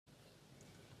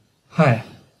Hi,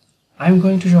 I'm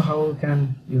going to show how you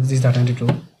can use this data entry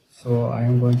tool. So I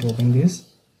am going to open this.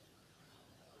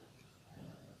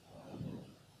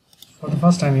 For the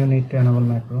first time you need to enable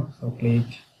macro. So click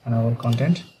enable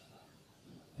content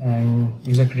and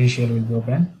user credential will be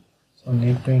open. So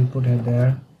need to input here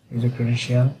there user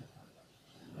credential,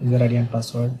 user ID and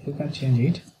password. You can change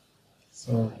it.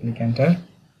 So click enter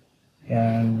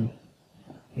and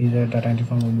user data entry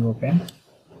form will be open.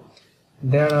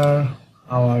 There are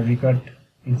our record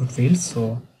input fields.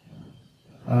 So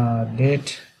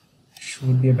date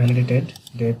should be a validated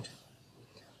date,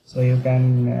 so you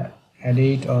can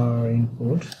edit or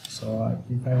input. So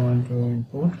if I want to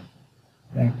input,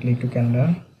 then click to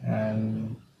calendar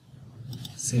and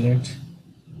select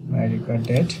my record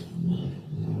date.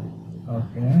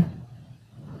 Okay,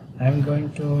 I'm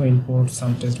going to input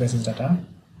some test basis data.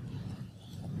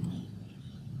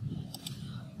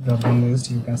 Drop down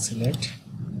list, you can select.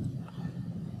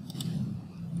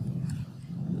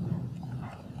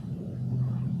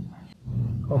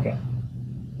 Okay,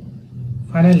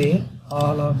 finally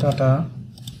all of data,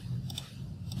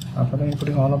 after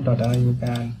inputting all of data, you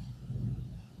can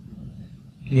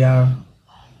clear.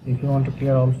 If you want to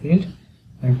clear all field,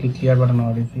 then click clear button,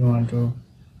 or if you want to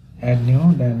add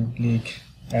new, then click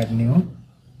add new.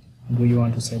 Do you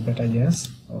want to save data? Yes.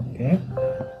 Okay,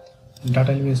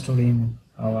 data will be stored in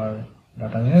our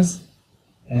database,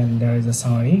 and there is a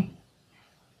summary.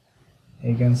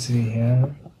 You can see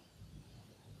here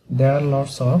there are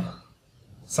lots of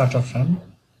search options.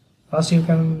 First you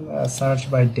can search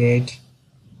by date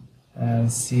and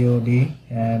COD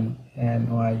and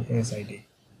NYSID.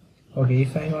 Okay,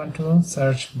 if I want to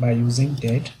search by using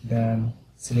date, then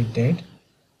select date,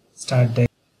 start date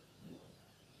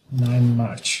 9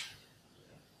 March.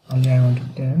 Only I want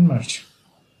to 10 March.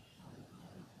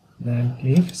 Then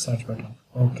click search button.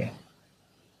 Okay,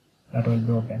 that will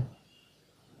be open.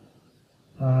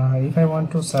 If I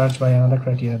want to search by another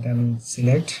criteria, then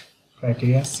select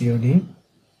criteria COD,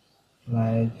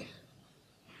 like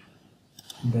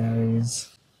there is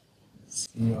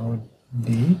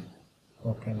COD.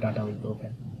 Okay, data will be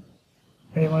open.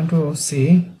 If I want to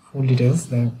see full details,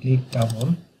 then click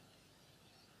double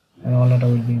and all data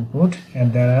will be input,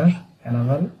 and there are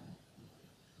another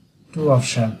two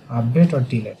options, update or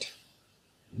delete.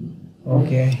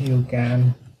 Okay, you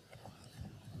can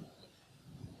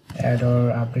add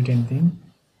or update anything.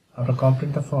 After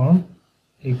complete the form,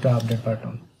 click the update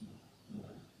button,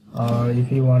 or if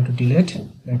you want to delete,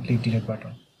 then click delete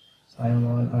button. So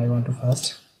I want to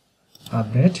first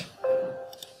update,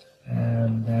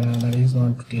 and then another is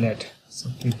want to delete, so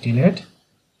click delete,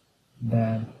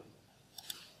 then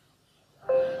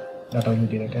data will be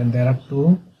deleted, and there are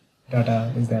two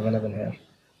data is available here.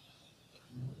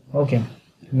 Okay,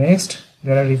 next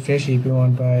there are refresh. If you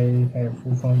want by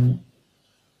full form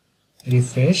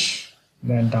refresh,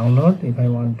 then download. If I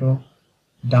want to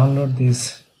download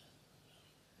this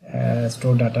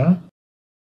store data,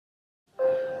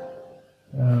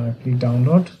 click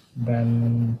download,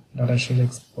 then data sheet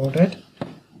exported.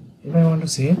 If I want to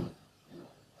see,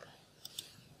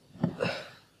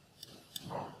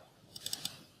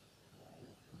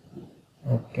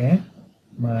 okay,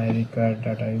 my record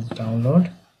data is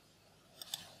download.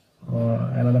 Or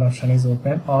another option is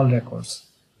open all records.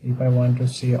 If I want to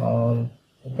see all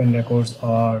open records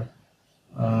or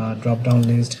drop down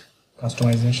list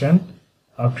customization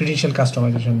or credential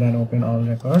customization, then open all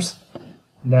records.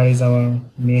 There is our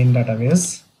main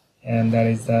database, and there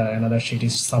is another sheet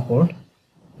is support.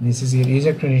 This is your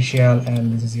user credential,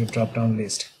 and this is your drop down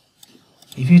list.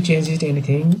 If you change it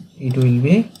anything, it will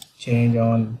be changed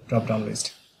on drop down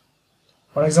list.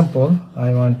 For example,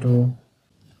 I want to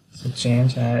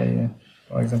change,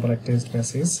 for example, like test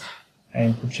basis, I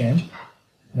input change,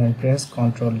 then press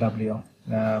Ctrl W.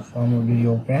 The form will be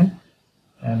open,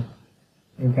 and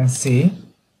you can see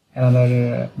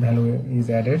another value is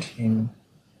added in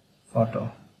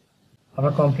photo.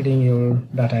 After completing your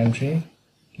data entry,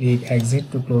 click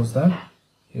exit to close the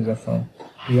user form.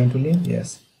 Do you want to leave?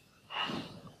 Yes.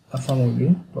 The form will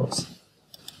be closed.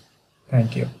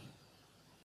 Thank you.